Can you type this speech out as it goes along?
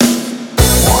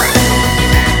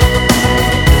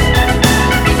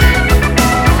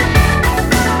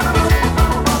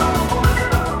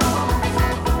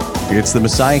It's the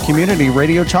Messiah Community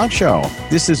Radio Talk Show.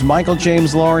 This is Michael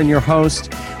James Lauren, your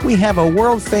host. We have a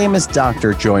world-famous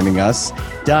doctor joining us,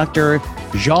 Dr.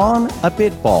 Jean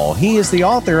Abitbol. He is the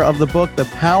author of the book, The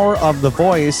Power of the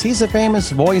Voice. He's a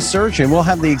famous voice surgeon. We'll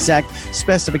have the exact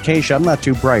specification. I'm not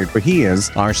too bright, but he is.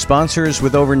 Our sponsors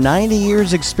with over 90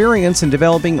 years experience in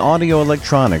developing audio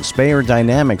electronics. Bayer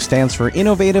Dynamics stands for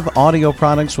innovative audio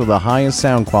products with the highest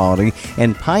sound quality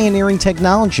and pioneering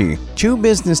technology. Two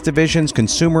business divisions,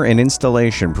 consumer and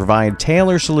installation, provide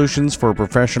tailored solutions for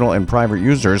professional and private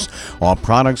users. All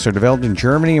products are developed in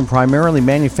Germany and primarily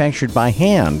manufactured by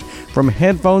hand. From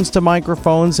headphones to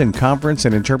microphones and conference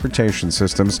and interpretation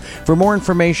systems. For more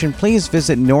information, please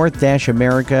visit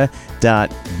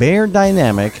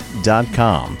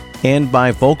north-america.bayerdynamic.com. And by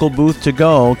Vocal Booth To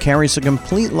Go carries a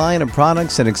complete line of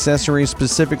products and accessories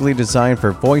specifically designed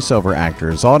for voiceover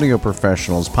actors, audio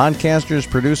professionals, podcasters,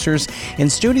 producers,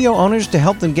 and studio owners to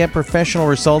help them get professional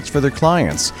results for their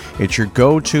clients. It's your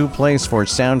go-to place for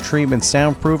sound treatment,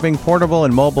 soundproofing, portable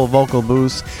and mobile vocal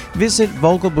booths. Visit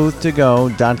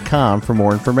vocalboothtogo.com for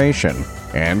more information.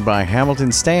 And by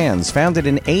Hamilton Stands. Founded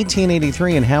in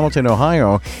 1883 in Hamilton,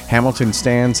 Ohio, Hamilton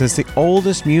Stands is the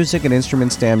oldest music and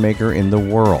instrument stand maker in the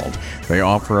world. They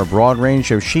offer a broad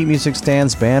range of sheet music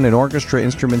stands, band and orchestra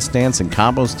instrument stands, and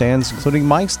combo stands, including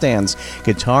mic stands,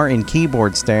 guitar and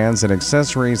keyboard stands, and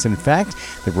accessories. In fact,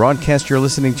 the broadcast you're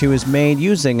listening to is made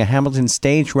using a Hamilton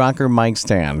Stage Rocker mic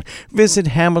stand. Visit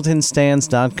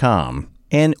hamiltonstands.com.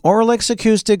 And Auralex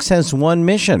Acoustics has one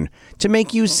mission: to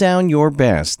make you sound your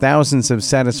best. Thousands of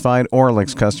satisfied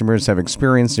Auralex customers have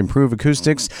experienced improved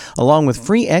acoustics, along with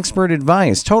free expert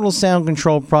advice. Total sound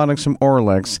control products from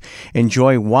Auralex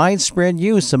enjoy widespread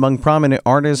use among prominent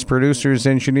artists, producers,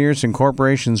 engineers, and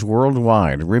corporations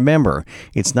worldwide. Remember,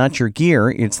 it's not your gear,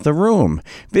 it's the room.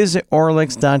 Visit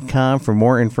Auralex.com for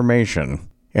more information.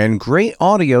 And great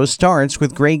audio starts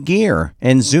with great gear,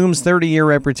 and Zoom's 30-year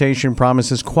reputation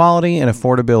promises quality and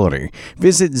affordability.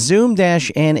 Visit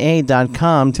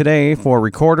zoom-na.com today for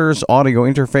recorders, audio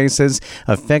interfaces,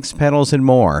 effects pedals, and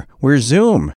more. We're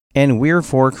Zoom, and we're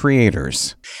for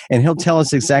creators. And he'll tell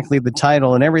us exactly the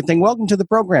title and everything. Welcome to the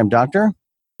program, Doctor.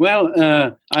 Well,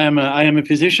 I am a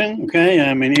physician, okay?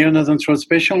 I'm an ear, nose, and throat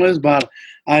specialist, but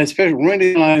I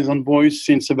specialize on voice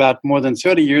since about more than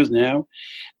 30 years now.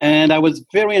 And I was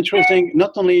very interested,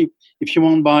 not only, if you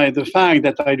want, by the fact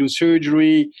that I do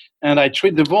surgery and I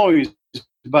treat the voice,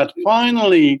 but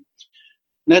finally,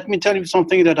 let me tell you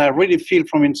something that I really feel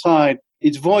from inside.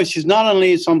 Its voice is not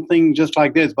only something just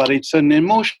like this, but it's an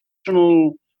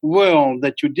emotional world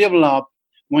that you develop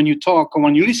when you talk or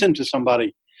when you listen to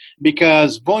somebody.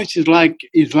 Because voice is like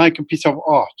a piece of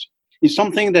art. It's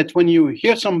something that when you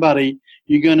hear somebody,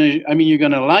 you're gonna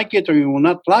like it or you will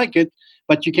not like it,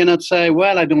 but you cannot say,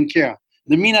 well, I don't care.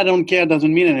 The mean I don't care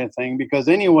doesn't mean anything, because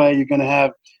anyway, you're going to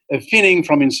have a feeling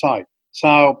from inside.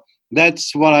 So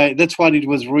that's what it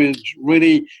was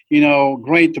really,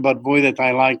 great about voice, that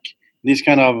I like this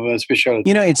kind of specialty.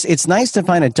 It's nice to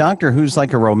find a doctor who's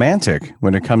like a romantic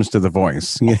when it comes to the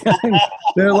voice.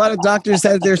 There are a lot of doctors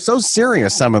that they're so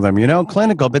serious, some of them,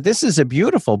 clinical. But this is a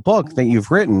beautiful book that you've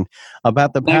written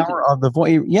about the power of the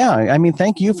voice. Yeah,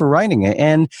 thank you for writing it.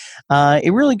 And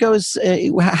it really goes,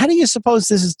 how do you suppose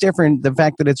this is different, the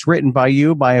fact that it's written by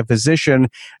you, by a physician,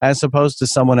 as opposed to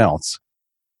someone else?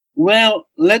 Well,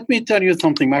 let me tell you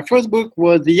something. My first book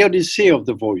was The Odyssey of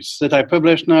the Voice, that I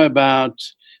published now about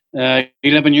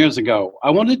 11 years ago. I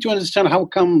wanted to understand how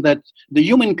come that the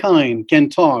humankind can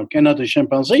talk and not a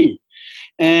chimpanzee.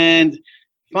 And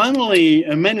finally,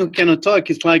 a man who cannot talk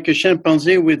is like a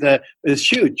chimpanzee with a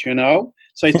suit, so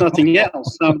it's nothing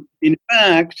else. In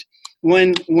fact,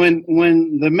 when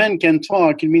the man can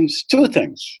talk, it means two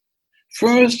things.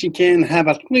 First, he can have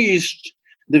at least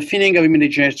the feeling of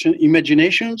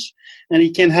imaginations, and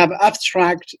he can have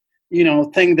abstract,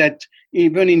 thing that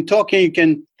even in talking you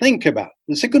can think about.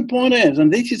 The second point is,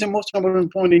 and this is the most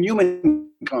important point in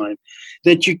humankind,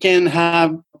 that you can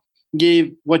give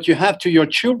what you have to your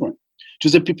children, to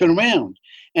the people around,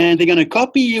 and they're going to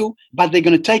copy you, but they're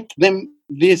going to take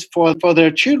this for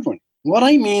their children. What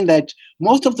I mean that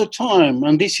most of the time,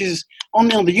 and this is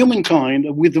only on the humankind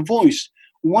with the voice,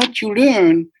 what you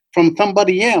learn from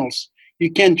somebody else, you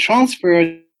can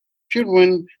transfer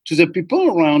children to the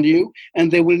people around you,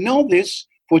 and they will know this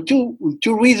for two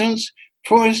reasons.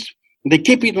 First, they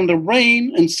keep it on the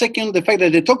brain, and second, the fact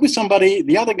that they talk with somebody,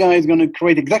 the other guy is going to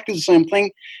create exactly the same thing,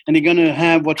 and they're going to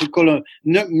have what we call a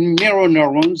mirror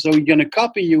neuron, so he's going to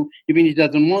copy you even if he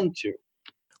doesn't want to.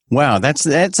 Wow, that's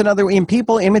another. And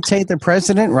people imitate the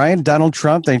president, right? Donald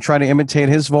Trump. They try to imitate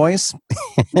his voice.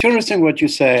 Interesting what you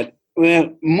said.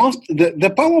 Well,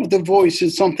 the power of the voice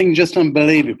is something just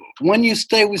unbelievable. When you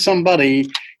stay with somebody,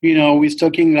 who's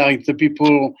talking like the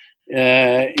people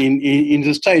in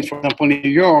the States, for example, in New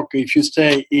York, if you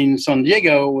stay in San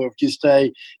Diego, or if you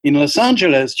stay in Los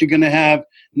Angeles, you're going to have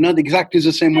not exactly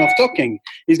the same way of talking.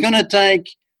 It's going to take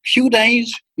few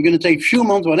days, you're going to take few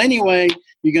months, but anyway,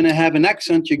 you're going to have an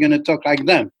accent, you're going to talk like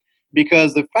them.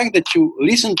 Because the fact that you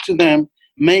listen to them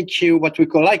make you what we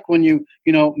call, like when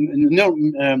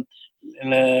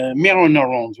mirror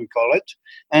neurons, we call it.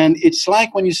 And it's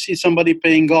like when you see somebody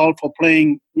playing golf or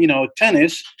playing,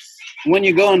 tennis. When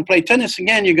you go and play tennis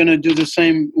again, you're going to do the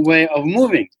same way of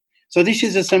moving. So this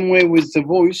is the same way with the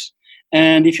voice.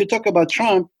 And if you talk about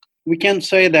Trump, we can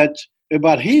say that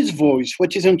about his voice,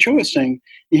 what is interesting,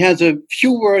 he has a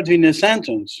few words in a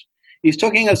sentence. He's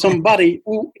talking to somebody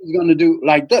who is going to do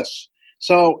like this.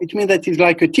 So it means that he's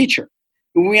like a teacher.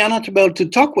 We are not able to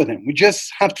talk with him. We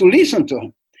just have to listen to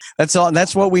him. That's all.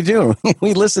 That's what we do.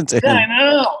 We listen to him.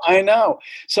 Yeah, I know.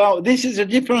 So this is a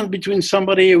difference between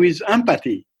somebody with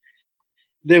empathy.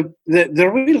 The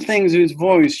real thing is his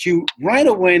voice. You right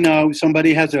away know if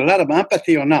somebody has a lot of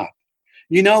empathy or not.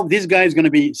 This guy is going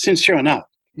to be sincere or not.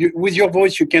 With your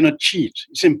voice, you cannot cheat.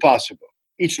 It's impossible.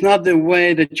 It's not the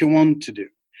way that you want to do.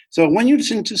 So when you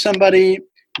listen to somebody,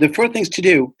 the first thing to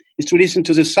do is to listen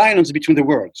to the silence between the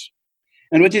words.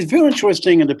 And what is very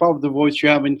interesting in the power of the voice, you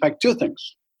have, in fact, two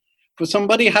things. For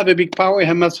somebody to have a big power,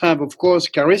 he must have, of course,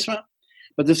 charisma.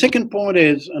 But the second point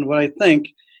is, and what I think,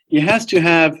 he has to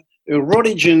have a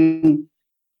religion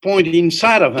point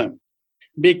inside of him.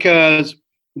 Because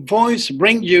voice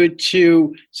brings you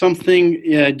to something,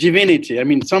 divinity. I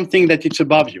mean, something that it's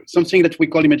above you, something that we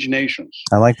call imaginations.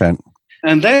 I like that.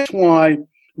 And that's why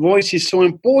voice is so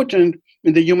important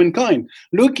in the humankind.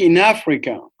 Look in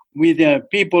Africa with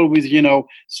people with,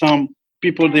 some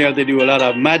people there, they do a lot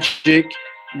of magic.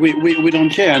 We don't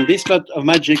care. And this lot of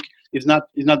magic is not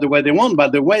the way they want,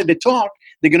 but the way they talk,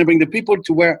 they're going to bring the people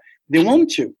to where they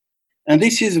want to. And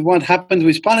this is what happens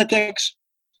with politics,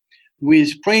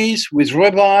 with priests, with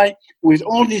rabbi, with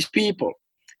all these people.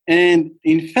 And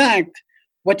in fact,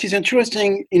 what is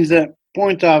interesting in the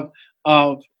point of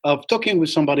talking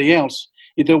with somebody else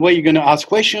is the way you're going to ask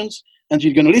questions, and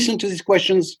you're going to listen to these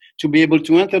questions to be able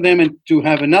to answer them and to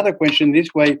have another question. This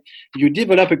way, you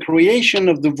develop a creation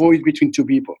of the voice between two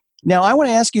people. Now, I want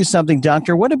to ask you something,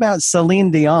 Doctor. What about Celine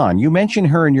Dion? You mentioned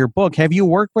her in your book. Have you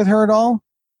worked with her at all?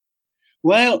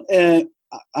 Well,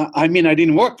 I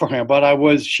didn't work for her,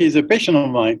 but she's a patient of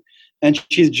mine, and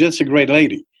she's just a great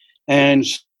lady. And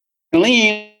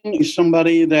Celine is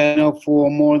somebody that I know for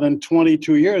more than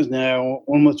 22 years now,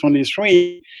 almost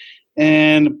 23.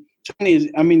 And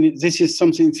this is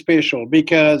something special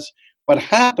because what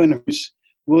happened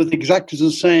was exactly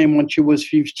the same when she was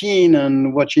 15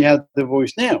 and what she had the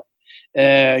voice now,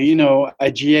 at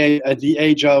the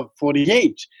age of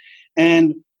 48.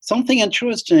 And something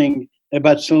interesting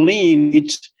about Celine,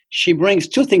 she brings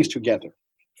two things together.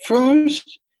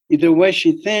 First, is the way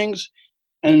she thinks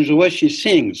and the way she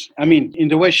sings. In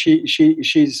the way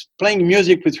she's playing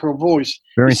music with her voice.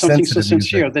 Very something so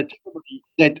sincere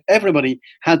that everybody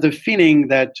has the feeling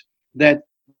that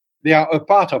they are a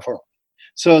part of her.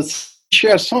 So she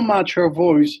shares so much her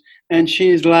voice, and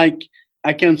she's like,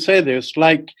 I can say this,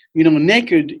 like,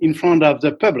 naked in front of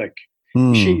the public.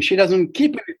 She doesn't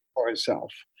keep it for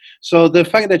herself. So the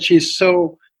fact that she's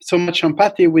so much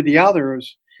empathy with the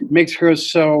others makes her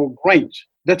so great.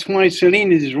 That's why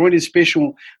Celine is really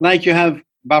special. Like you have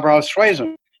Barbara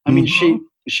Streisand.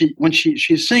 She when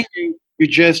she's singing, you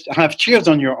just have tears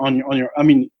on your.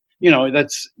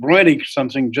 That's really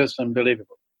something just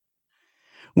unbelievable.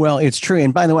 Well, it's true.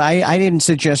 And by the way, I didn't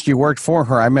suggest you worked for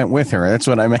her. I meant with her. That's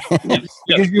what I meant.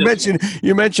 Because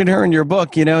you mentioned her in your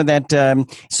book, that.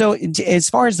 So as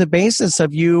far as the basis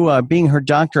of you being her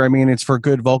doctor, it's for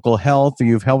good vocal health.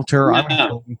 You've helped her.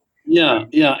 Yeah.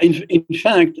 In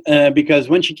fact, because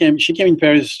when she came in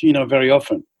Paris, very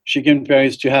often. She came in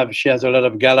Paris she has a lot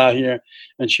of gala here,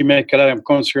 and she make a lot of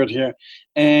concert here.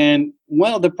 And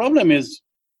well, the problem is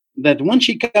that when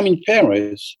she came in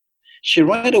Paris, she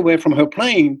right away from her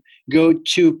plane go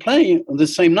to play on the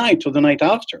same night or the night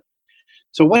after.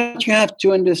 So what you have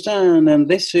to understand, and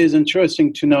this is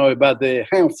interesting to know about the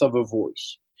health of a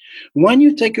voice. When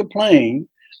you take a plane,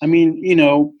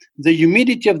 the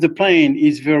humidity of the plane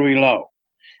is very low.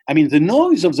 The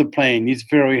noise of the plane is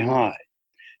very high.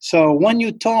 So when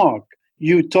you talk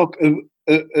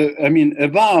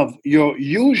above your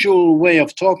usual way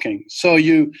of talking. So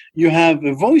you have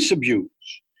a voice abuse.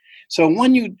 So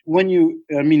when you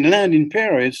land in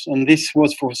Paris, and this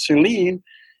was for Celine,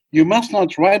 you must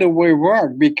not right away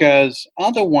work because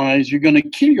otherwise you're going to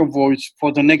kill your voice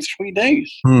for the next 3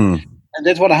 days. Hmm. And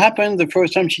that's what happened the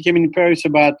first time she came in Paris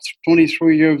about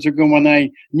 23 years ago when I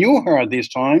knew her this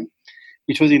time.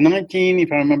 It was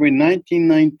if I remember, in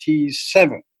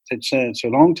 1997. It's a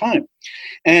long time.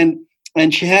 And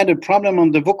she had a problem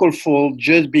on the vocal fold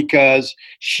just because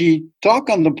she talked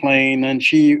on the plane and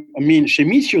she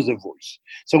misused the voice.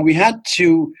 So we had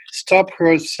to stop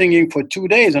her singing for 2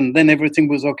 days and then everything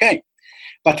was okay.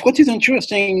 But what is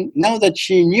interesting, now that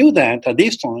she knew that at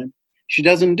this time, she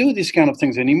doesn't do these kind of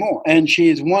things anymore. And she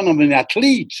is one of the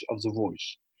athletes of the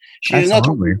voice. She is not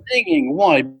singing.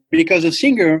 Why? Because a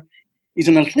singer is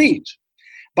an athlete.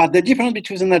 But the difference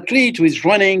between an athlete who is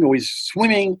running, who is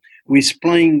swimming, who is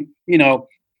playing,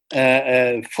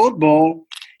 football,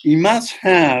 he must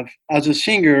have, as a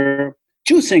singer,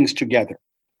 two things together.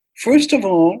 First of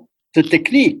all, the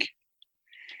technique,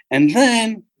 and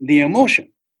then the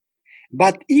emotion.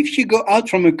 But if you go out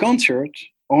from a concert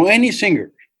or any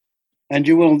singer, and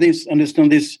you will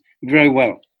understand this very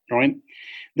well, right?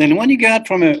 Then when you go out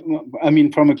from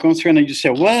a concert and you say,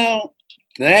 well,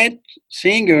 that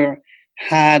singer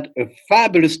had a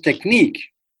fabulous technique,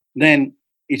 then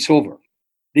it's over.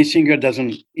 This singer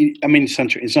doesn't,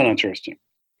 it's not interesting.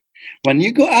 When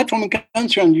you go out from a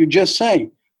concert and you just say,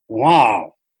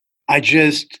 wow, I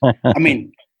cannot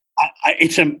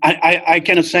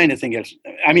say anything else.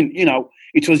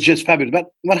 It was just fabulous.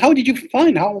 But how did you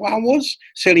find? How was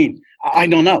Céline? I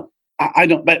don't know. I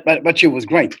don't. But she was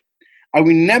great. I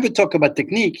will never talk about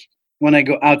technique when I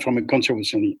go out from a concert with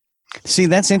Céline. See,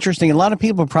 that's interesting. A lot of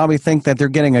people probably think that they're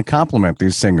getting a compliment,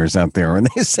 these singers out there, and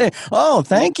they say, "Oh,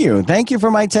 thank you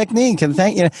for my technique," and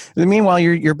thank you. Meanwhile,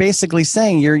 you're basically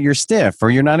saying you're stiff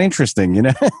or you're not interesting.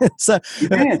 It's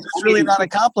really not a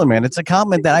compliment. It's a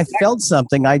compliment that I felt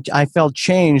something. I felt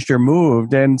changed or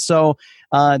moved, and so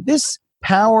this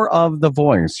Power of the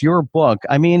Voice, your book.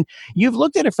 I mean, you've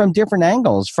looked at it from different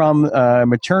angles, from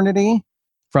maternity.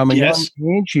 From a young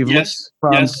age, you've looked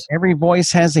from every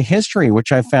voice has a history,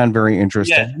 which I found very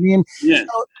interesting.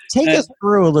 So take us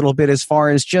through a little bit as far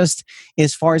as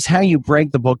how you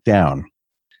break the book down.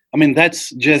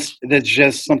 That's just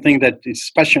something that is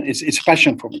passion. It's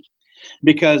passion for me,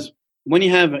 because when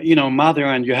you have mother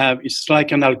and it's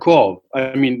like an alcove.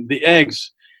 The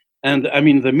eggs, and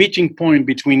the meeting point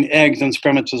between eggs and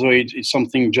spermatozoids is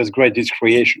something just great. These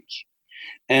creations,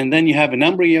 and then you have an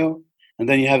embryo. And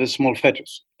then you have a small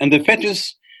fetus. And the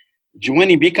fetus, when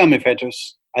he becomes a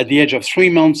fetus, at the age of 3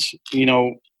 months,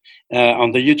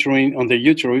 on the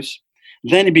uterus,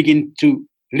 then he begins to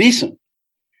listen.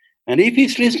 And if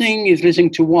he's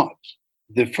listening to what?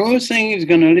 The first thing he's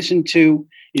going to listen to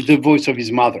is the voice of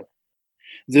his mother.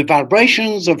 The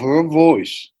vibrations of her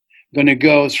voice going to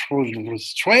go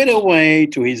straight away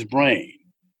to his brain.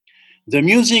 The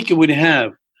music he would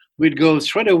have would go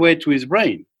straight away to his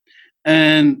brain.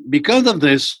 And because of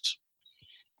this,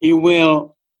 he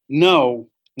will know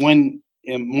when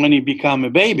he become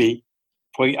a baby.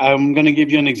 I'm going to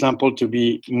give you an example to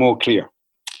be more clear.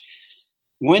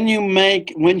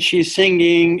 When she's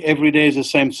singing every day the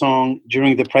same song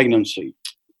during the pregnancy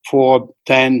for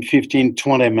 10, 15,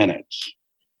 20 minutes,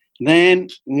 then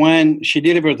when she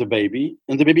delivers the baby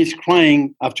and the baby is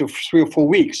crying after 3 or 4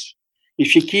 weeks, if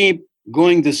she keep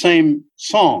going the same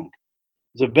song,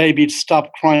 the baby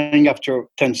stopped crying after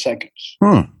 10 seconds.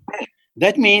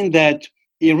 That means that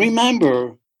he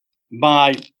remembered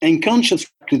by unconsciously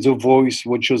the voice,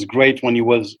 which was great when he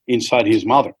was inside his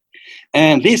mother.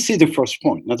 And this is the first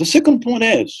point. Now, the second point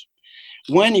is,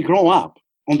 when he grow up,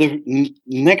 on the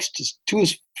next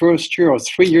first year or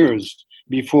 3 years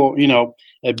before,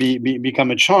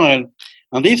 become a child,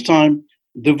 and this time,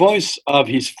 the voice of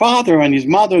his father and his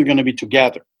mother are going to be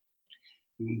together.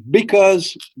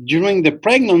 Because during the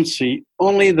pregnancy,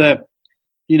 only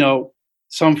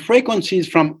some frequencies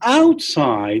from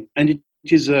outside, and it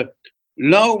is a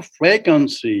low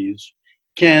frequencies,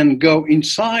 can go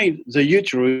inside the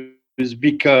uterus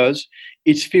because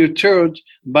it's filtered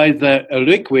by the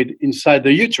liquid inside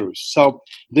the uterus. So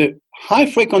the high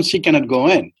frequency cannot go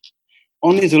in.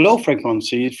 Only the low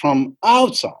frequency is from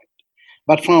outside.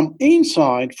 But from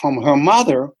inside, from her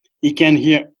mother, he can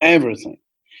hear everything.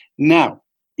 Now,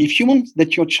 if you want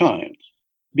that your child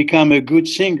become a good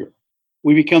singer,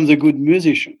 will become a good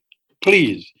musician,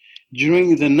 please,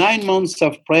 during the 9 months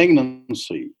of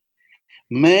pregnancy,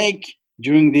 make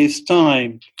during this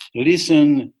time,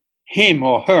 listen him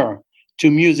or her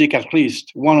to music at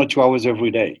least 1 or 2 hours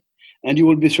every day, and you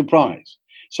will be surprised.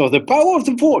 So the power of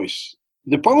the voice,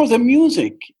 the power of the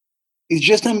music is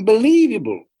just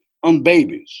unbelievable on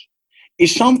babies.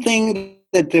 It's something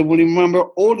that they will remember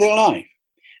all their life.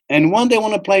 And when they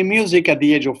want to play music at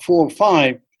the age of 4 or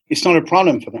 5, it's not a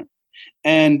problem for them.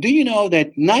 And do you know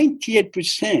that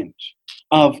 98%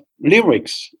 of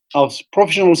lyrics of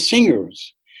professional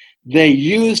singers, they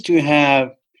used to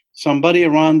have somebody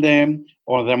around them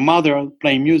or their mother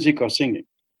playing music or singing,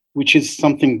 which is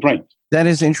something great. That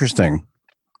is interesting.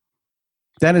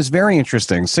 That is very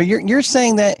interesting. So you're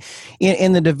saying that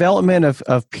in the development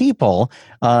of people,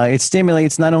 it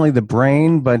stimulates not only the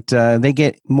brain, but they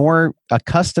get more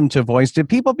accustomed to voice. Do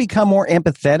people become more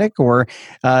empathetic, or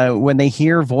when they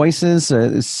hear voices,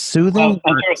 soothing?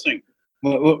 Interesting.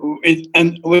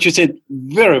 And what you said,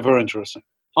 very, very interesting.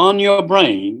 On your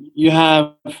brain, you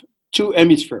have two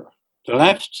hemispheres, the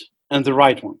left and the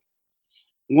right one.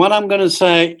 What I'm going to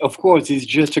say, of course, is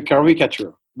just a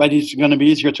caricature, but it's going to be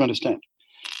easier to understand.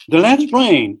 The left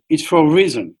brain is for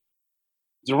reason.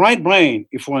 The right brain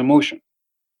is for emotion.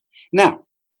 Now,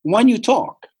 when you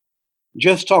talk,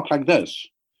 just talk like this.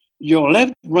 Your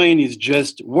left brain is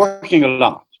just working a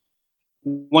lot.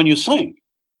 When you sing,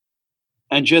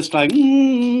 and just like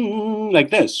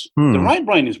this, the right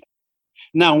brain is.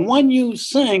 Now, when you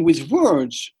sing with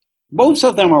words, both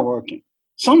of them are working.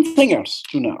 Something else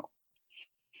to know.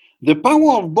 The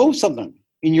power of both of them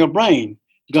in your brain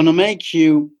is going to make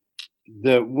you,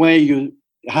 the way you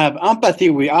have empathy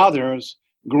with others,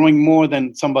 growing more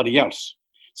than somebody else.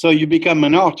 So you become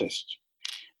an artist.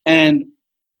 And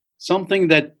something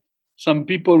that some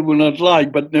people will not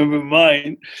like, but never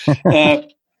mind,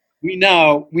 we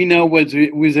know with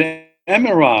the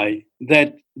MRI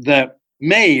that the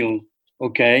male,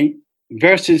 okay,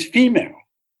 versus female.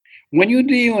 When you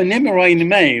do an MRI in a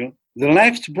male, the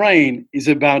left brain is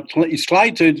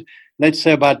slighted, let's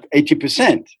say about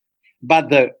 80%. But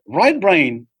the right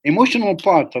brain, emotional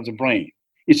part of the brain,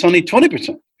 it's only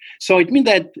 20%. So it means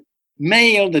that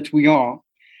male that we are,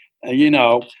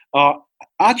 are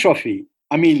atrophy.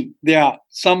 I mean, they are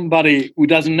somebody who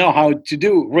doesn't know how to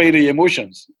do really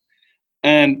emotions.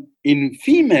 And in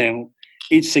female,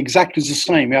 it's exactly the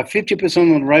same. You have 50%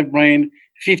 on the right brain,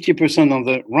 50% on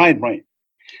the right brain.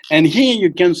 And here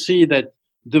you can see that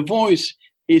the voice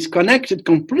is connected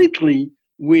completely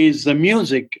with the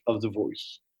music of the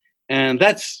voice. And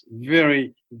that's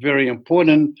very, very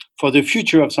important for the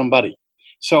future of somebody.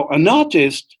 So an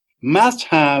artist must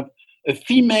have a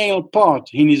female part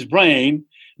in his brain,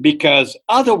 because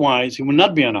otherwise he will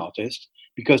not be an artist.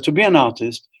 Because to be an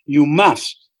artist, you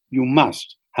must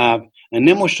have an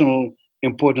emotional,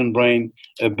 important brain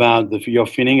about your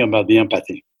feeling, about the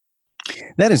empathy.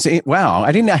 That is wow!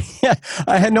 I didn't.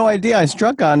 I had no idea. I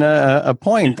struck on a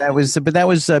point that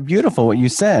was beautiful what you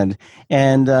said,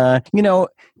 and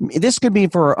this could be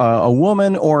for a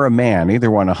woman or a man, either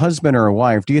one, a husband or a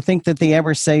wife. Do you think that they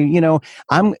ever say,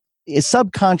 I'm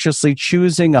subconsciously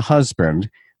choosing a husband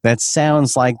that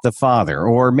sounds like the father,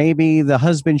 or maybe the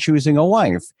husband choosing a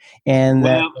wife, and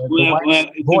the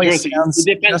wife's voice sounds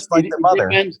just like the mother?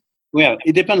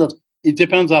 It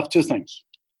depends on two things.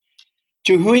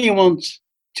 To who he wants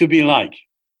to be like.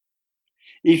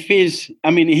 If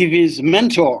his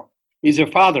mentor is a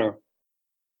father,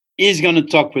 he's going to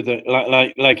talk with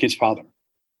like his father.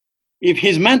 If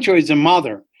his mentor is a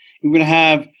mother, he will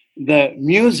have the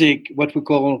music, what we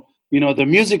call, the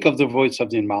music of the voice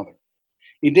of the mother.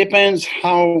 It depends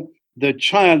how the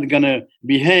child is going to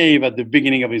behave at the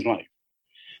beginning of his life.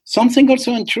 Something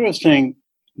also interesting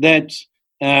that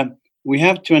we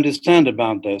have to understand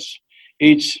about this,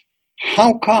 it's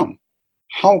how come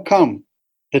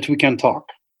that we can talk?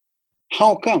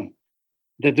 How come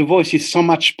that the voice is so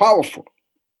much powerful?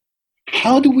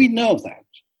 How do we know that?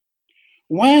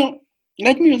 Well,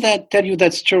 let me tell you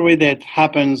that story that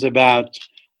happens about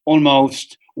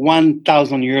almost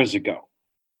 1,000 years ago.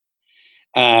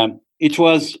 It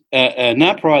was an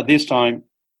emperor at this time,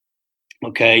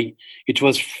 okay? It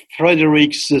was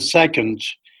Frederick II,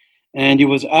 and he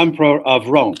was emperor of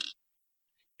Rome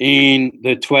in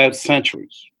the 12th century.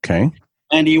 Okay.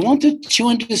 And he wanted to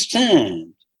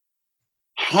understand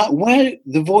where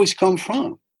the voice comes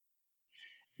from.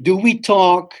 Do we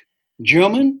talk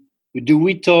German? Do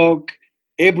we talk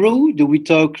Hebrew? Do we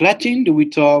talk Latin? Do we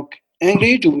talk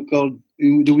English?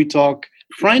 Do we talk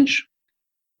French?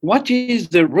 What is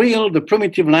the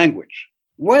primitive language?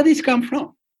 Where this come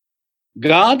from?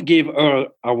 God gave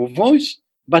our voice,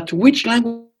 but which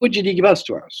language did he give us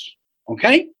to us?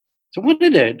 Okay? So what he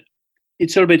did,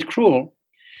 it's a little bit cruel,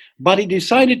 but he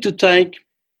decided to take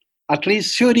at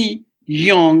least 30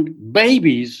 young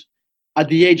babies at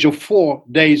the age of 4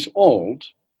 days old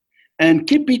and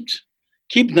keep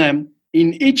them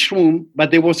in each room,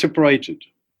 but they were separated.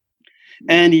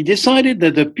 And he decided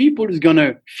that the people who's going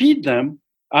to feed them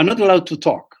are not allowed to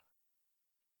talk.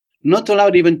 not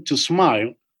allowed even to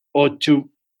smile or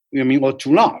or to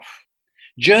laugh.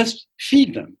 Just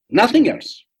feed them, nothing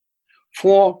else,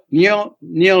 for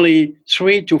nearly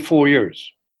 3 to 4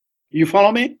 years. You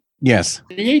follow me? Yes.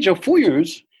 At the age of 4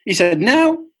 years, he said,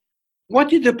 now,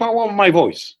 what is the power of my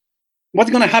voice? What's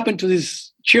going to happen to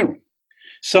these children?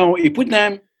 So he put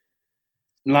them,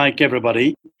 like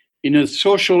everybody, in a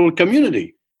social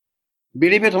community.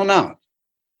 Believe it or not,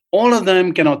 all of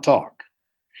them cannot talk.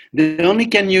 They only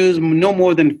can use no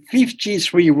more than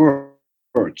 53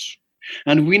 words.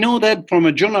 And we know that from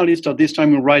a journalist at this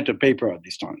time who write a paper at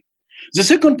this time. The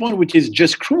second point, which is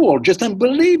just cruel, just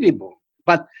unbelievable,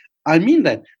 but I mean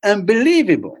that,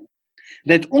 unbelievable,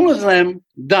 that all of them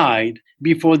died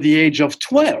before the age of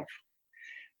 12.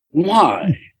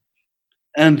 Why?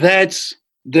 And that's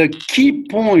the key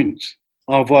point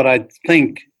of what I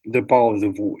think the power of the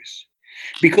voice.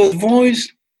 Because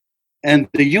voice and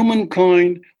the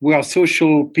humankind, we are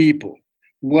social people.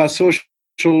 We are social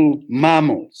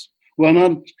mammals. We are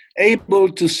not able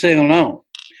to say alone.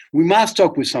 We must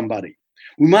talk with somebody.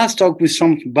 We must talk with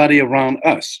somebody around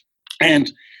us.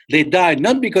 And they died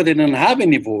not because they didn't have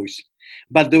any voice,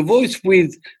 but the voice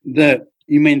with the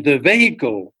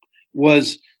vehicle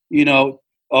was,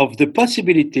 of the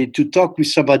possibility to talk with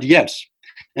somebody else.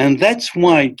 And that's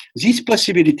why this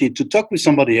possibility to talk with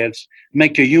somebody else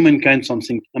make the human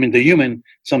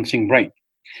something great.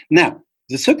 Now,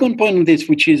 the second point of this,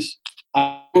 which is,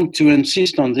 I want to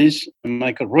insist on this,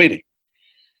 Michael, really.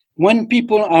 When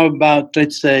people are about,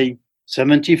 let's say,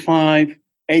 75,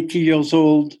 80 years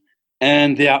old,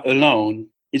 and they are alone,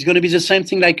 it's going to be the same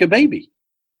thing like a baby.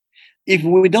 If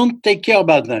we don't take care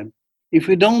about them, if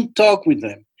we don't talk with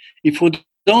them, if we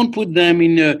don't put them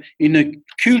in a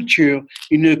culture,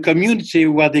 in a community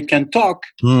where they can talk,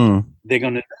 they're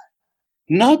going to die.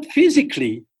 Not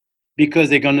physically, because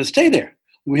they're going to stay there.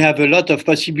 We have a lot of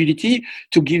possibility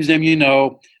to give them,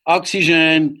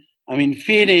 oxygen,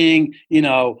 feeding,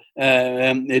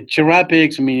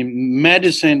 therapeutics,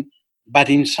 medicine, but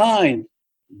inside,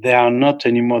 they are not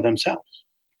anymore themselves.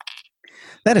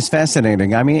 That is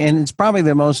fascinating. And it's probably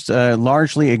the most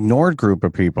largely ignored group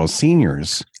of people,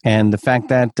 seniors. And the fact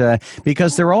that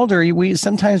because they're older,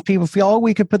 sometimes people feel,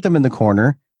 we could put them in the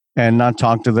corner and not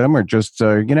talk to them, or just,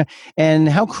 and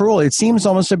how cruel. It seems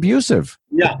almost abusive.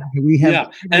 Yeah.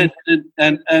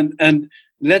 And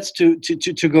let's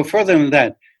to go further than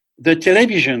that. The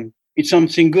television is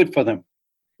something good for them,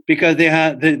 because they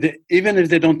have, even if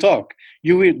they don't talk,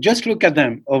 you will just look at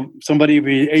them, of somebody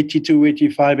with 82,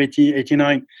 85, 80,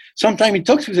 89. Sometimes he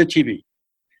talks with the TV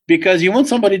because you want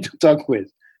somebody to talk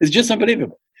with. It's just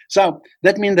unbelievable. So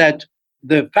that means that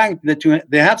the fact that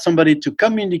they have somebody to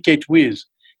communicate with,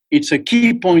 it's a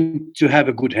key point to have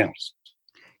a good health.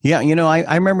 Yeah,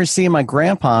 I remember seeing my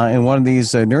grandpa in one of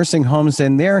these nursing homes,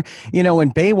 and there,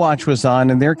 when Baywatch was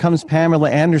on, and there comes Pamela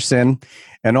Anderson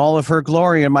and all of her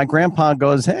glory, and my grandpa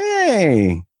goes,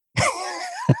 hey.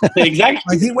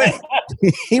 Exactly.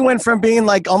 He went from being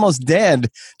like almost dead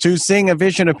to seeing a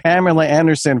vision of Pamela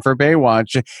Anderson for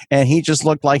Baywatch, and he just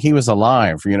looked like he was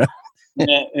alive,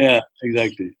 Yeah,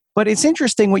 exactly. But it's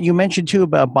interesting what you mentioned too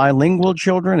about bilingual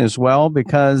children as well,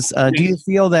 because do you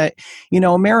feel that,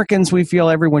 Americans, we feel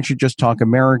everyone should just talk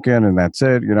American and that's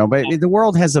it, but the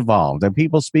world has evolved and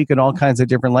people speak in all kinds of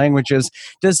different languages.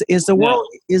 Is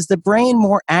the brain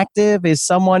more active? Is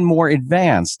someone more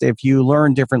advanced if you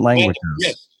learn different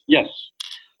languages? Yes.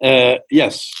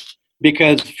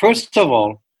 Because first of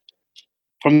all,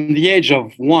 from the age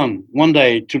of one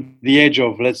day to the age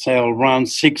of, let's say, around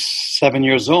 6-7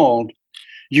 years old,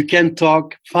 you can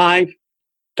talk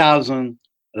 5,000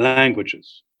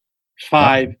 languages.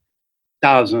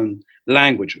 5,000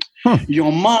 languages.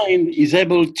 Your mind is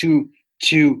able to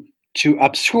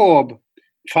absorb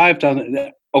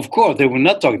 5,000. Of course, they will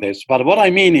not talk this, but what I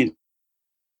mean is,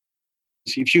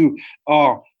 if you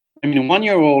are, 1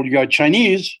 year old, you are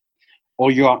Chinese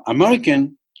or you are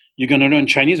American, you're going to learn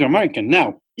Chinese or American.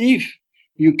 Now, if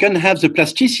you can have the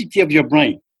plasticity of your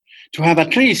brain to have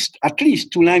at least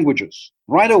 2 languages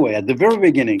right away at the very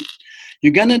beginning,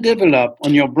 you're going to develop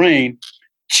on your brain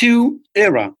two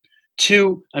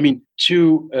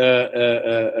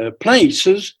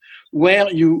places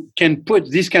where you can put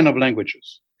these kind of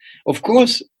languages. Of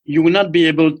course, you will not be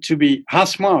able to be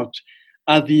as smart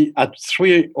at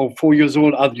 3 or 4 years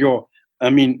old as your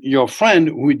friend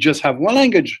who just have one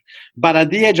language. But at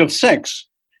the age of 6,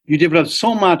 you develop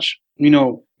so much,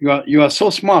 you are so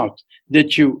smart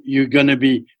that you're going to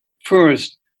be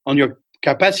first on your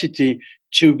capacity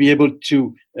to be able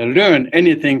to learn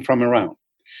anything from around.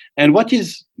 And what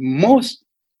is most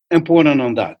important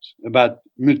on that, about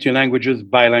multi-languages,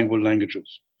 bilingual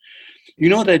languages, You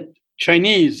know that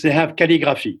Chinese, they have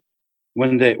calligraphy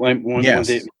when they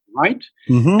write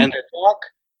and they talk,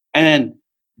 and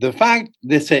the fact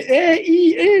they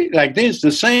say like this,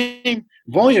 the same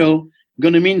vowel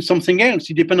going to mean something else.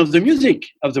 It depends on the music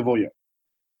of the vowel.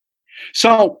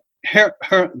 So her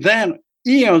then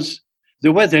ears,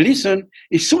 the way they listen,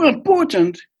 is so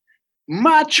important,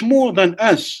 much more than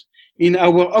us in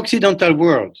our Occidental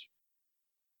world.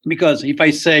 Because if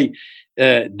I say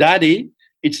daddy,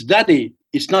 it's daddy.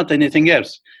 It's not anything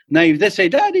else. Now, if they say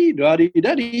daddy, daddy,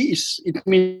 daddy, it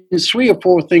means 3 or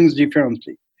 4 things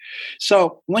differently.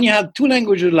 So when you have 2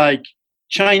 languages like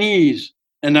Chinese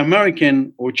and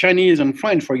American, or Chinese and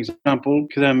French, for example,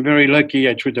 because I'm very lucky,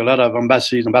 I treat a lot of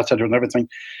ambassadors and everything.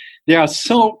 They are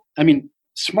so,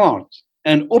 smart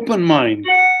and open-minded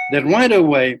that right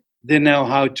away they know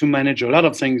how to manage a lot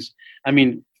of things,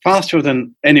 faster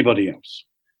than anybody else.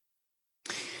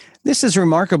 This is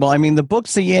remarkable. The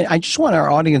books that I just want our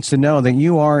audience to know that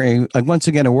you are once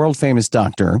again, a world famous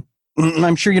doctor.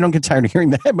 I'm sure you don't get tired of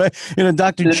hearing that, but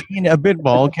Dr. Gene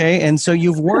Abitbol, okay? And so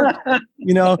you've worked,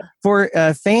 for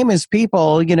famous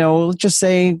people, let's just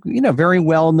say, very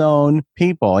well-known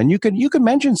people. And you could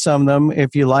mention some of them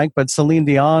if you like, but Celine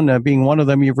Dion being one of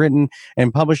them. You've written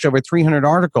and published over 300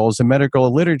 articles in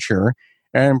medical literature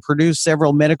and produced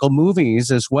several medical movies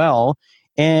as well.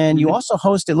 And you also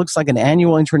host, it looks like, an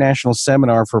annual international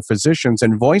seminar for physicians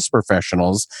and voice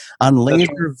professionals on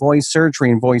laser voice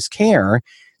surgery and voice care.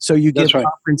 So you give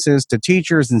conferences to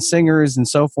teachers and singers and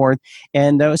so forth.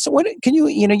 And so what can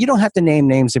you don't have to name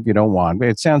names if you don't want, but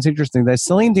it sounds interesting. That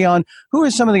Celine Dion, who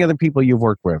are some of the other people you've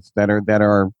worked with that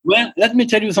are? Well, let me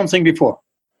tell you something before.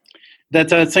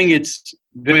 That I think it's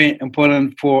very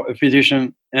important for a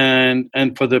physician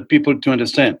and for the people to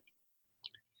understand.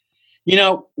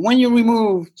 When you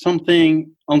remove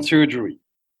something on surgery,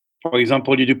 for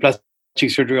example, you do plastic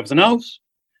surgery of the nose,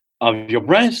 of your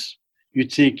breast, you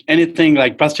take anything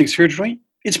like plastic surgery,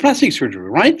 it's plastic surgery,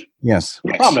 right? Yes.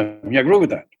 No problem. You agree with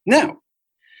that. Now,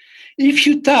 if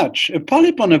you touch a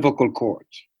polyp on a vocal cord,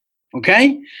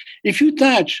 okay? If you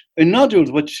touch a nodule,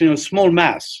 which is a small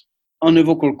mass on a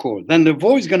vocal cord, then the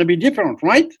voice is going to be different,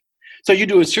 right? So you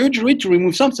do a surgery to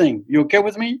remove something. You okay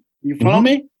with me? You follow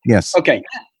me? Yes. Okay.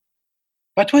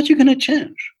 But what are you going to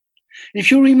change? If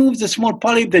you remove the small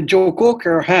polyp that Joe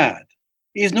Cocker had,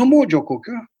 he's no more Joe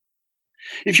Cocker.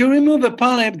 If you remove a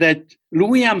polyp that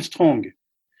Louis Armstrong,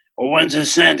 when the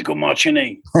sand go marching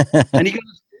in, and he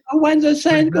goes, when the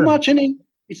sand go marching in,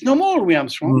 it's no more Louis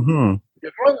Armstrong.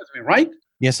 You're with me, right?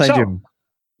 Yes, I do.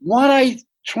 What I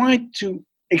try to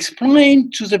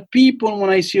explain to the people when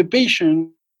I see a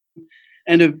patient,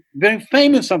 and a very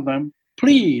famous of them,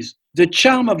 please, the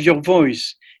charm of your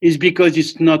voice is because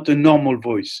it's not a normal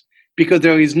voice, because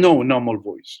there is no normal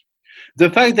voice.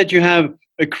 The fact that you have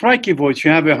a cracky voice,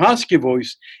 you have a husky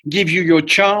voice, gives you your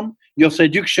charm, your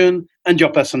seduction, and your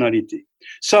personality.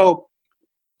 So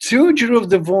surgery of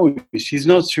the voice is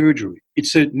not surgery.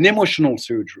 It's an emotional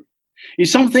surgery.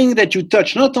 It's something that you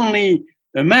touch not only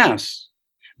a mass,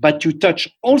 but you touch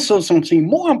also something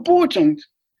more important,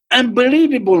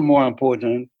 unbelievable more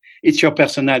important, it's your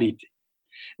personality.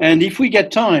 And if we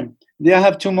get time, do I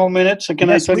have 2 more minutes? So can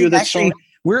I tell you that story?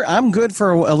 I'm good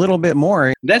for a little bit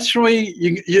more. That story,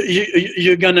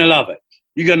 you're gonna love it.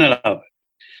 You're gonna love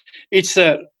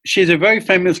it. She's a very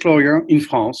famous lawyer in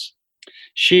France.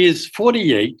 She is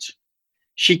 48.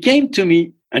 She came to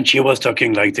me and she was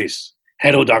talking like this.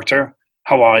 Hello, doctor.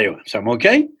 How are you? So I'm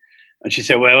okay. And she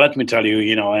said, well, let me tell you,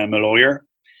 I am a lawyer.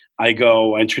 I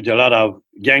go and treat a lot of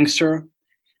gangsters.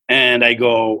 And I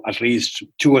go at least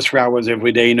 2 or 3 hours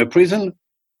every day in a prison.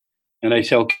 And I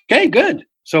say, okay, good.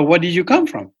 So where did you come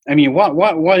from?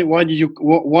 Why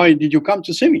did you come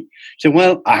to see me? She said,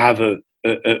 well, I have a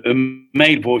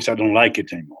male voice. I don't like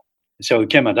it anymore. I said,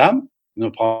 okay, madame,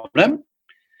 no problem.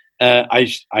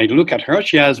 I look at her.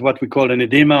 She has what we call an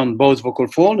edema on both vocal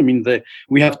folds.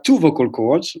 We have 2 vocal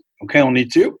cords, okay, only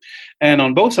 2. And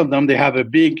on both of them, they have a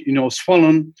big,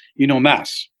 swollen,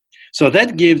 mass. So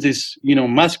that gives this,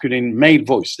 masculine male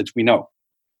voice that we know.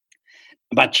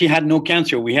 But she had no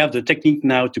cancer. We have the technique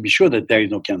now to be sure that there is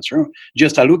no cancer,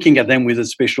 just looking at them with a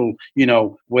special,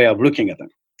 way of looking at them.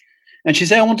 And she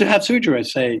said, I want to have surgery. I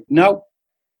say, no,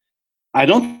 I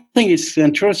don't think it's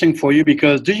interesting for you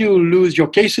because do you lose your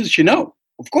cases? She, no,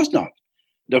 of course not.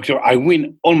 Doctor, I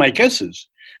win all my cases.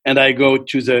 And I go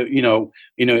to the,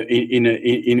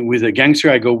 with a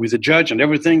gangster, I go with a judge and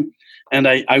everything. And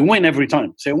I win every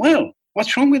time. Say, well,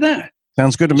 what's wrong with that?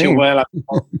 Sounds good to me. So, well,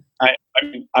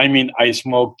 I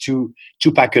smoke two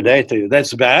pack a day.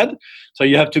 That's bad. So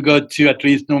you have to go to at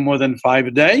least no more than 5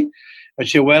 a day. I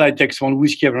say, well, I take one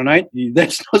whiskey every night.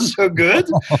 That's not so good.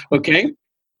 Okay.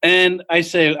 And I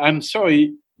say, I'm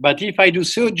sorry, but if I do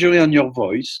surgery on your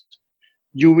voice,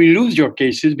 you will lose your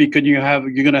cases because you're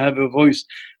going to have a voice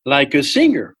like a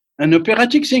singer, an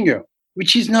operatic singer,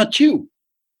 which is not you.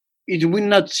 It will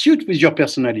not suit with your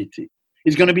personality.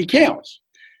 It's going to be chaos.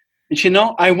 And she,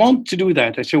 no, I want to do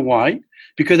that. I said, why?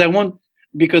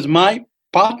 Because my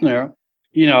partner,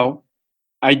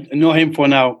 I know him for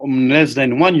now less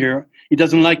than 1 year. He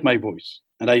doesn't like my voice.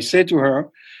 And I said to her,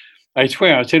 I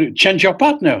swear, I said, change your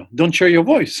partner. Don't share your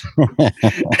voice.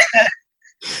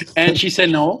 And she said,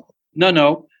 no,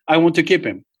 I want to keep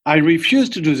him. I refuse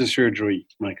to do the surgery,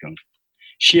 Michael.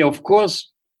 She, of course,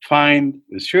 find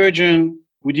a surgeon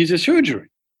who did the surgery.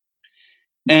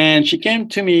 And she came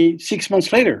to me 6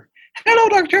 months later. Hello,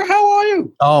 doctor, how are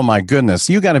you? Oh, my goodness.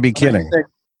 You got to be kidding.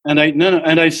 And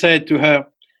I said to her,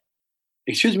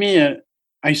 excuse me,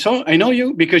 I know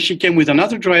you, because she came with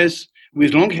another dress,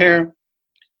 with long hair.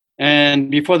 And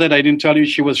before that, I didn't tell you,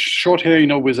 she was short hair,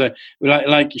 with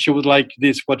she was like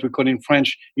this, what we call in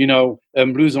French,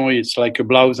 blouson. It's like a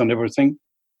blouse and everything.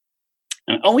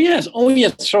 And, oh yes,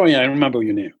 sorry, I remember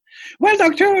your name. Well,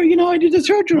 doctor, I did the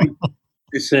surgery.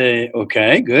 You say,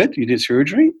 okay, good, you did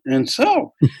surgery. And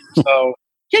so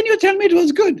can you tell me it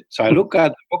was good? So I look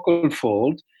at the vocal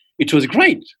fold. It was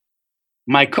great.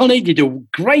 My colleague did a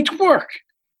great work,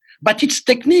 but it's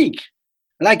technique,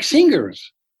 like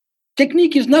singers.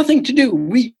 Technique is nothing to do.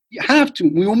 We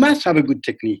must have a good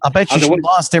technique. I bet you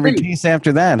lost every piece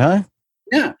after that, huh?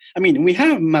 Yeah. We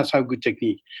must have good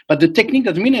technique, but the technique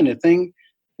doesn't mean anything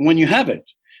when you have it.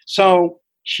 So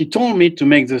she told me, to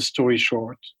make the story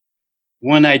short,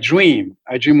 when I dream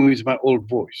with my old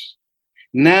voice.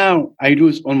 Now I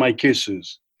lose all my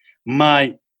cases.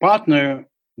 My partner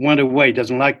went away,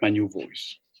 doesn't like my new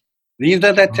voice. Isn't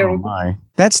that terrible? Oh,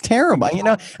 that's terrible.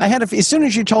 I had as soon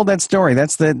as you told that story,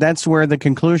 that's where the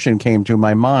conclusion came to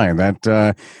my mind.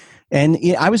 That and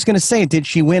I was going to say, did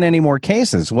she win any more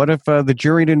cases? What if the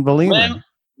jury didn't believe her?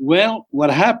 Well,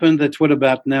 what happened? That's what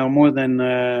about now more than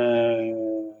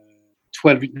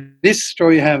 12. This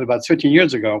story I have about 13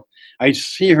 years ago. I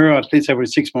see her at least every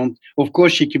 6 months. Of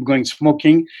course, she kept going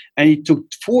smoking, and it took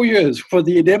 4 years for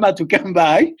the edema to come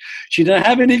back. She didn't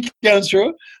have any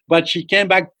cancer, but she came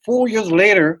back 4 years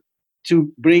later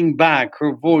to bring back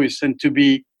her voice and to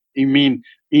be,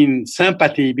 in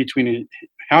sympathy between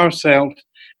herself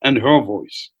and her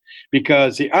voice.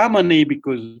 Because the harmony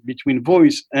between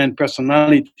voice and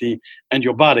personality and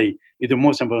your body is the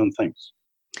most important things.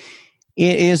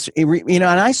 It is, and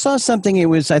I saw something, it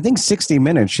was, I think, 60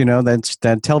 Minutes,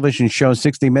 that television show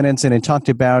 60 Minutes, and it talked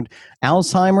about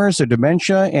Alzheimer's or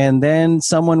dementia, and then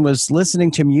someone was listening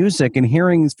to music and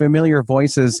hearing familiar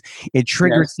voices. It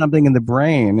triggered something in the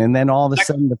brain, and then all of a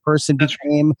sudden the person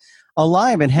became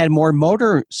alive and had more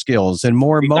motor skills and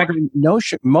more motor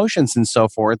motions and so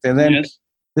forth. And then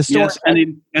the story... Yes, and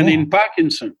in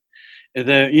Parkinson,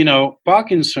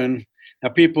 Parkinson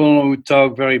are people who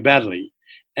talk very badly.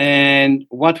 And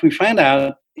what we find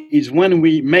out is when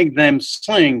we make them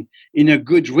sing in a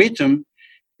good rhythm,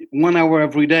 1 hour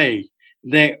every day,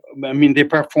 they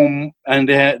perform and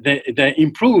they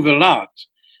improve a lot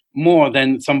more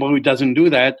than somebody who doesn't do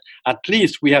that. At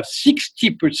least we have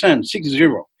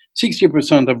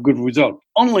 60% of good result,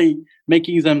 only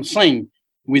making them sing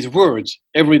with words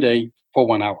every day for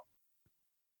 1 hour.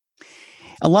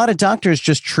 A lot of doctors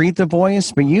just treat the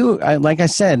voice, but you, like I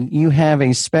said, you have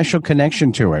a special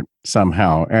connection to it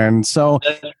somehow. And so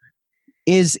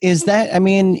is that,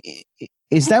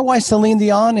 is that why Celine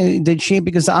Dion,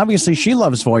 because obviously she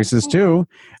loves voices too,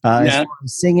 as far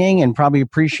as singing, and probably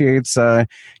appreciates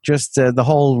just the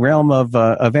whole realm of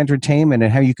entertainment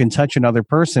and how you can touch another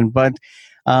person. But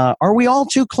are we all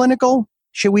too clinical?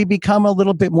 Should we become a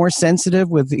little bit more sensitive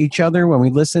with each other when we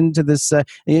listen to this?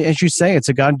 As you say, it's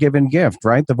a God-given gift,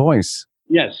 right? The voice.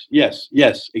 Yes,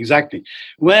 exactly.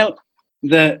 Well,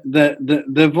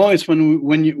 the voice,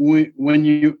 when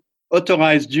you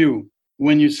authorized you,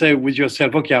 when you say with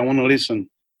yourself, okay, I want to listen,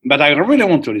 but I really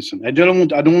want to listen. I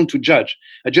don't want to judge.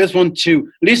 I just want to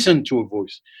listen to a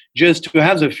voice, just to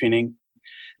have the feeling.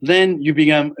 Then you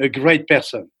become a great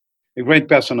person,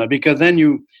 because then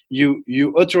you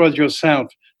authorize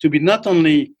yourself to be not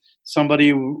only somebody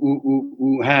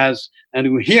who has and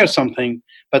who hears something,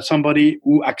 but somebody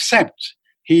who accepts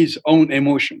his own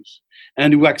emotions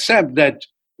and who accept that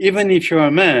even if you're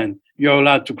a man, you're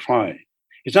allowed to cry.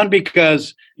 It's not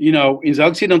because, in the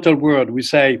Occidental world, we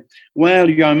say, well,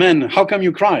 you're a man, how come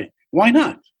you cry? Why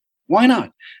not?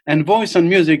 And voice and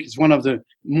music is one of the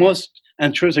most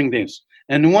interesting things.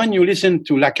 And when you listen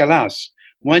to La Calas,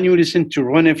 when you listen to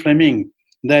René Fleming,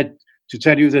 that to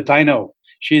tell you that I know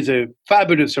she's a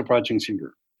fabulous approaching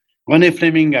singer. Renee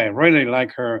Fleming, I really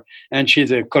like her, and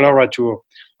she's a coloratura,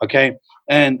 okay?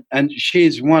 And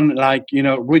she's one like,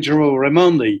 Ruggiero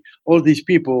Raimondi, all these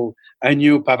people, I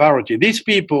knew Pavarotti. These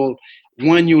people,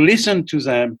 when you listen to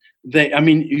them,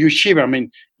 you shiver.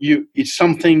 It's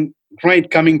something great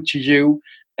coming to you,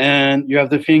 and you have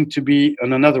the feeling to be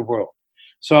in another world.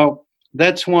 So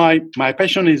that's why my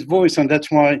passion is voice, and that's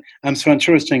why I'm so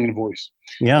interested in voice.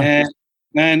 Yeah.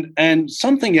 And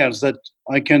something else that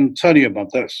I can tell you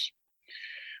about this.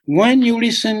 When you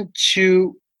listen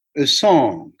to a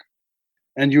song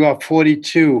and you are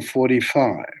 42,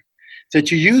 45,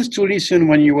 that you used to listen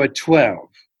when you were 12,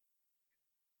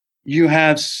 you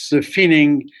have the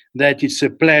feeling that it's a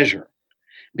pleasure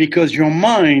because your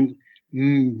mind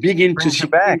begin to Brings you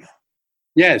back.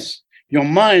 Yes, your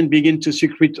mind begin to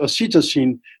secrete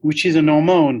oxytocin, which is an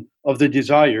hormone of the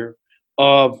desire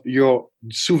of your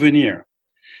souvenir.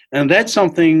 And that's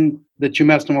something that you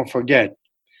must not forget.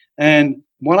 And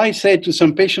what I say to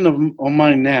some patient of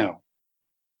mine now,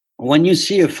 when you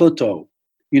see a photo,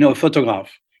 a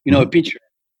photograph, a picture,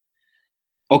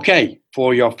 okay,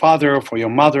 for your father, for your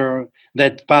mother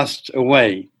that passed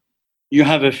away, you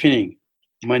have a feeling.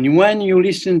 When you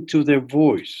listen to their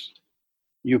voice,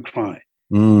 you cry.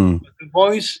 But the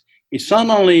voice is not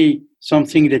only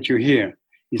something that you hear,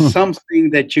 it's something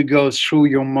that you go through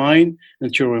your mind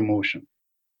and your emotion.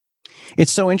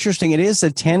 It's so interesting. It is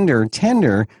a tender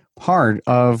part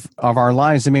of our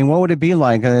lives. I mean, what would it be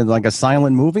like? Like a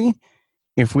silent movie?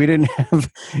 If we didn't have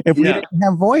we didn't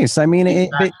have voice. I mean,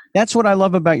 that's what I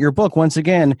love about your book. Once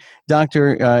again,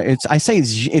 Doctor,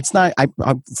 it's not.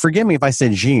 Forgive me if I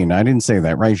said Jean. I didn't say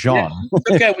that, right, Jean?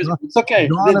 Yeah, it's okay.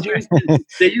 It's okay.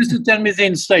 They used to tell me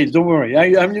the States. Don't worry,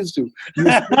 I'm used to.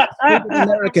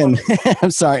 American.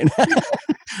 I'm sorry.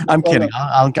 I'm kidding.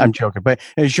 I'm joking. But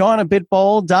Jean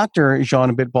Abitbol, Dr.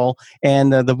 Jean Abitbol,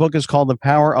 and the book is called The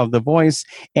Power of the Voice,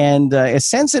 and a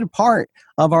sensitive part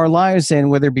of our lives, and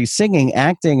whether it be singing,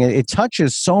 acting, it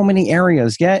touches so many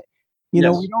areas, yet we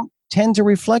don't tend to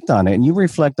reflect on it. And you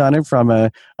reflect on it from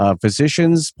a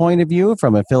physician's point of view,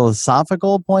 from a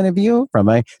philosophical point of view, from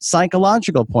a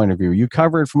psychological point of view. You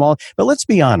cover it from all, but let's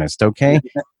be honest, okay?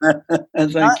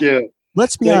 Thank you.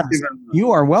 Let's be honest. You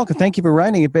are welcome. Thank you for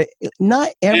writing it, but not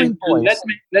every voice.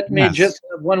 Let me just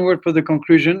have one word for the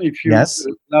conclusion, if you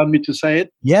allow me to say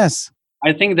it. Yes.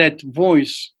 I think that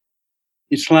voice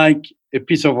is like a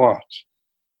piece of art.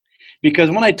 Because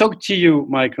when I talk to you,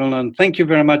 Michael, and thank you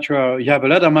very much, you have a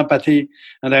lot of empathy,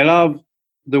 and I love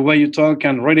the way you talk,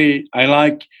 and really, I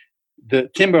like the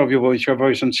timbre of your voice. You're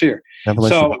very sincere.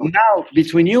 So now,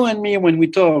 between you and me, when we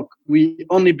talk, we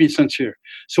only be sincere.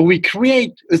 So we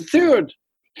create a third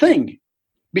thing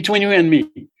between you and me,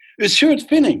 a third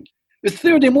feeling, a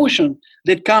third emotion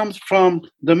that comes from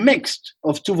the mix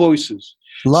of two voices.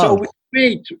 Love. So we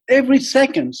create every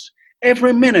second,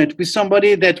 every minute with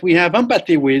somebody that we have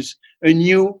empathy with, a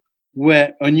new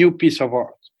piece of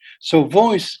art. So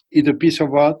voice is a piece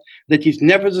of art that is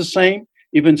never the same.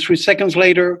 Even 3 seconds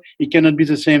later, it cannot be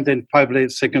the same than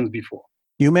 5 seconds before.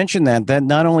 You mentioned that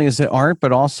not only is it art,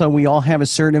 but also we all have a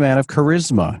certain amount of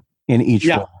charisma in each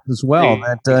voice as well.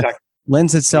 That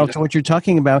lends itself to what you're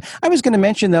talking about. I was going to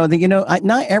mention, though, that,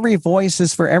 not every voice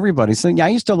is for everybody. So I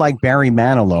used to like Barry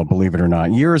Manilow, believe it or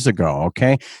not, years ago,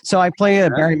 okay? So I play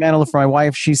Barry Manilow for my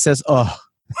wife. She says, oh,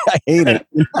 I hate it.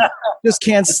 Just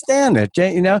can't stand it,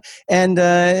 and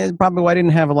probably why I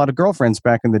didn't have a lot of girlfriends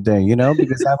back in the day,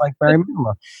 because I like Barry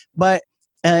Manilow. But,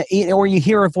 or you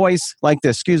hear a voice like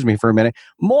this, excuse me for a minute,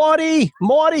 Morty,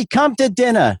 come to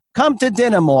dinner,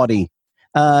 Morty.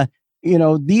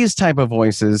 These type of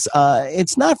voices,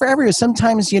 it's not for everyone.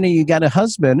 Sometimes, you got a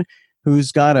husband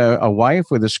who's got a wife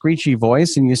with a screechy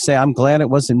voice, and you say, I'm glad it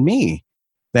wasn't me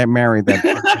that married that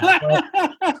person.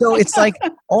 So it's like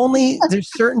there's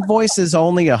certain voices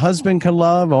only a husband can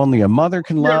love, only a mother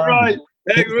can love. You're right.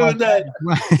 I wrote that.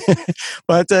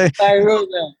 But I wrote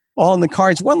that. All in the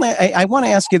cards. I want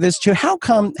to ask you this too. How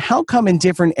come in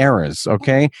different eras,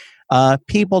 okay,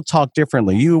 people talk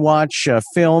differently? You watch a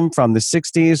film from the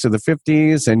 60s or the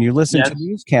 50s, and you listen to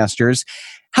newscasters.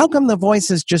 How come the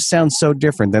voices just sound so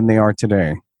different than they are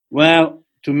today? Well,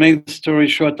 to make the story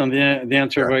short and the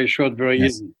answer very short, very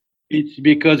easy, it's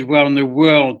because we're in the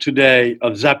world today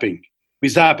of zapping. We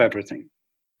zap everything.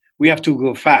 We have to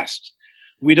go fast.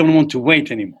 We don't want to wait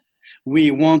anymore.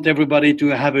 We want everybody to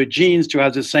have a jeans, to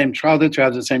have the same trouser, to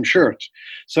have the same shirt.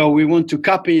 So we want to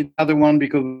copy the other one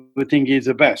because we think it's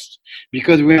the best.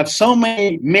 Because we have so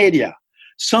many media,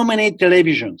 so many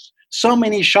televisions, so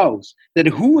many shows, that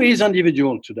who is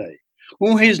individual today?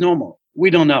 Who is normal? We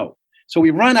don't know. So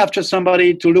we run after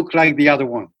somebody to look like the other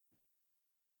one.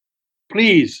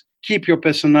 Please keep your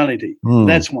personality.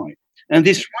 That's why. And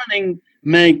this running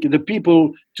make the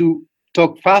people to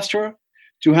talk faster,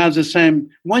 to have the same.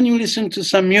 When you listen to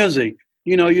some music,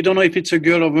 you don't know if it's a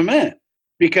girl or a man,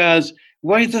 because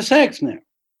where is the sex now?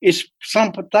 It's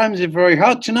sometimes very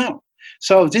hard to know.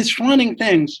 So these running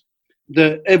things,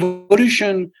 the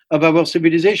evolution of our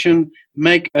civilization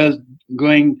make us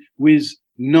going with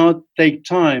not take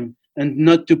time and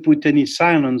not to put any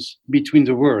silence between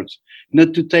the words,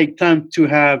 not to take time to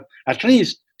have at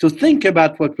least to think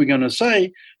about what we're going to say.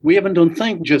 We even don't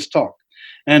think, just talk.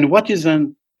 And what is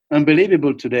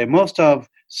unbelievable today, most of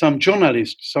some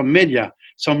journalists, some media,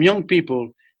 some young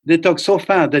people, they talk so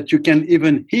fast that you can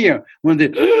even hear when they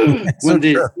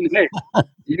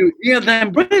you hear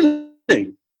them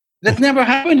breathing. That never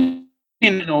happened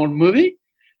in an old movie.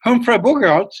 Humphrey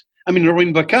Bogart,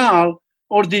 Lorraine Bacall,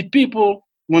 all the people,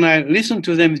 when I listen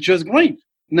to them, it's just great.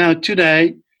 Now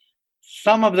today,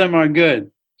 some of them are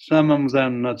good, some of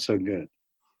them not so good.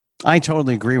 I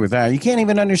totally agree with that. You can't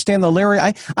even understand the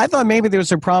lyric. I thought maybe there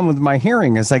was a problem with my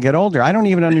hearing as I get older. I don't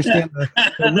even understand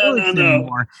the lyrics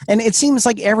anymore. And it seems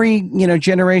like every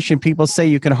generation, people say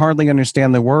you can hardly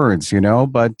understand the words,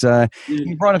 but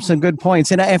you brought up some good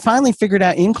points. And I finally figured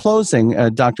out in closing,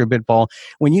 Dr. Bitbol,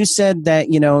 when you said that,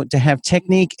 to have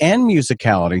technique and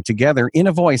musicality together in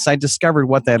a voice, I discovered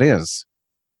what that is.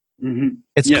 Mm-hmm.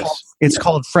 It's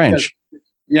called French.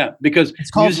 Yeah, because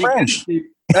it's called French.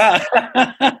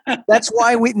 That's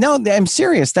why I'm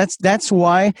serious. That's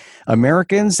why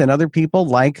Americans and other people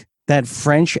like that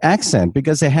French accent,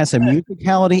 because it has a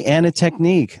musicality and a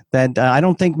technique that I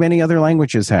don't think many other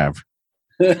languages have.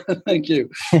 Thank you.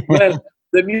 Well,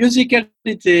 the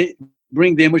musicality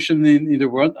bring the emotion in the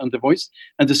word and the voice.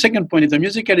 And the second point is the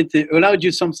musicality allowed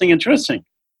you something interesting,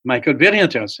 Michael, very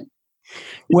interesting.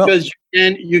 Because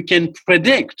you can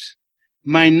predict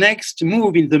my next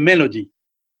move in the melody.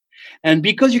 And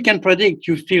because you can predict,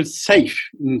 you feel safe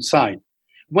inside.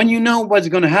 When you know what's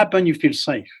going to happen, you feel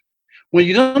safe. When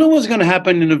you don't know what's going to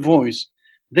happen in a voice,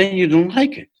 then you don't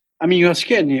like it. You're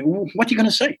scared. What are you going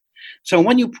to say? So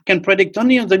when you can predict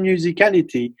only on the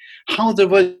musicality, how the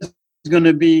voice is going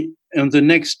to be in the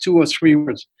next 2 or 3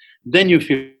 words, then you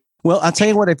feel. Well, I'll tell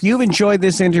you what, if you've enjoyed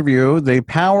this interview, The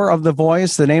Power of the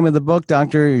Voice, the name of the book,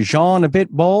 Dr. Jean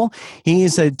Bitbol,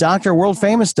 he's a doctor,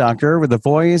 world-famous doctor with a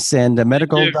voice and a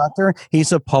medical doctor.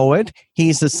 He's a poet.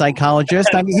 He's a psychologist.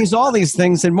 He's all these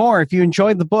things and more. If you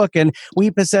enjoyed the book, and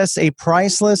we possess a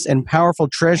priceless and powerful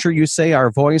treasure, you say, our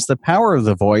voice, The Power of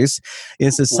the Voice,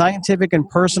 is a scientific and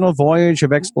personal voyage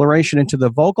of exploration into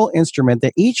the vocal instrument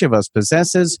that each of us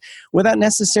possesses without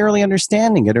necessarily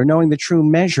understanding it or knowing the true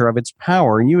measure of its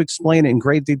power. And you explain it in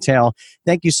great detail.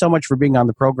 Thank you so much for being on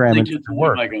the program. Thank you,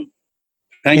 Michael.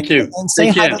 Thank you. And say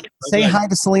hi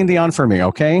to Celine Dion for me,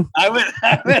 okay? I will.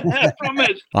 I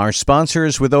promise. Our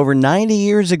sponsors with over 90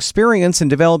 years experience in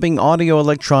developing audio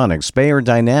electronics.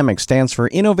 Beyerdynamic stands for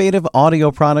innovative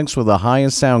audio products with the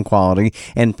highest sound quality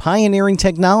and pioneering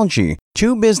technology.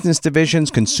 2 business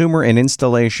divisions, consumer and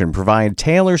installation, provide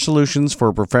tailored solutions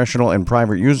for professional and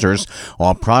private users.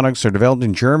 All products are developed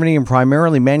in Germany and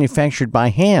primarily manufactured by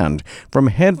hand, from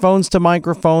headphones to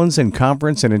microphones and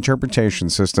conference and interpretation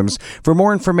systems. For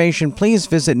more information, please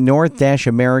visit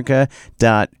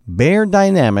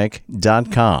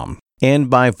north-america.beyerdynamic.com.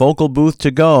 And by Vocal Booth To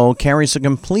Go carries a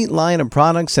complete line of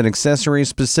products and accessories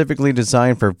specifically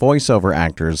designed for voiceover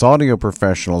actors, audio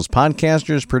professionals,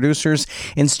 podcasters, producers,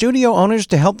 and studio owners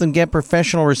to help them get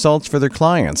professional results for their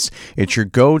clients. It's your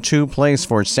go-to place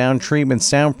for sound treatment,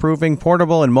 soundproofing,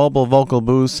 portable and mobile vocal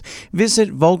booths.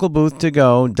 Visit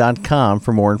vocalboothtogo.com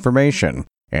for more information.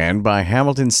 And by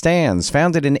Hamilton Stands.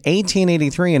 Founded in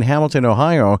 1883 in Hamilton,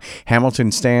 Ohio,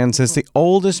 Hamilton Stands is the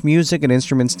oldest music and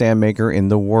instrument stand maker in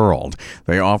the world.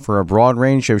 They offer a broad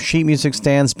range of sheet music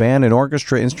stands, band and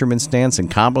orchestra instrument stands,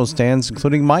 and combo stands,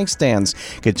 including mic stands,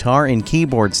 guitar and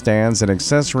keyboard stands, and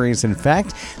accessories. In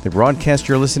fact, the broadcast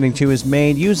you're listening to is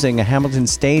made using a Hamilton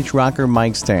Stage Rocker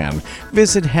mic stand.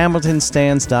 Visit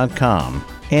hamiltonstands.com.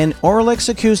 And Auralex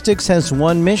Acoustics has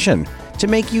one mission: to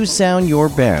make you sound your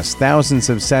best. Thousands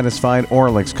of satisfied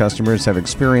Auralex customers have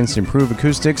experienced improved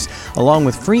acoustics, along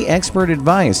with free expert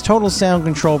advice. Total sound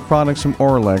control products from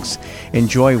Auralex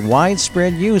enjoy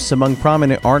widespread use among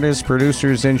prominent artists,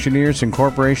 producers, engineers, and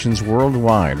corporations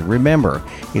worldwide. Remember,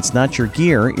 it's not your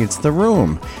gear, it's the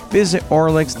room. Visit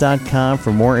Auralex.com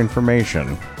for more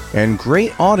information. And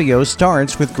great audio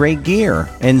starts with great gear,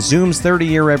 and Zoom's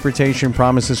 30-year reputation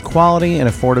promises quality and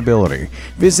affordability.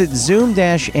 Visit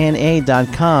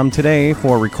zoom-na.com today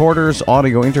for recorders,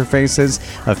 audio interfaces,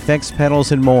 effects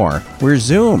pedals, and more. We're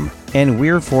Zoom. and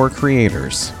we're for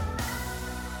creators.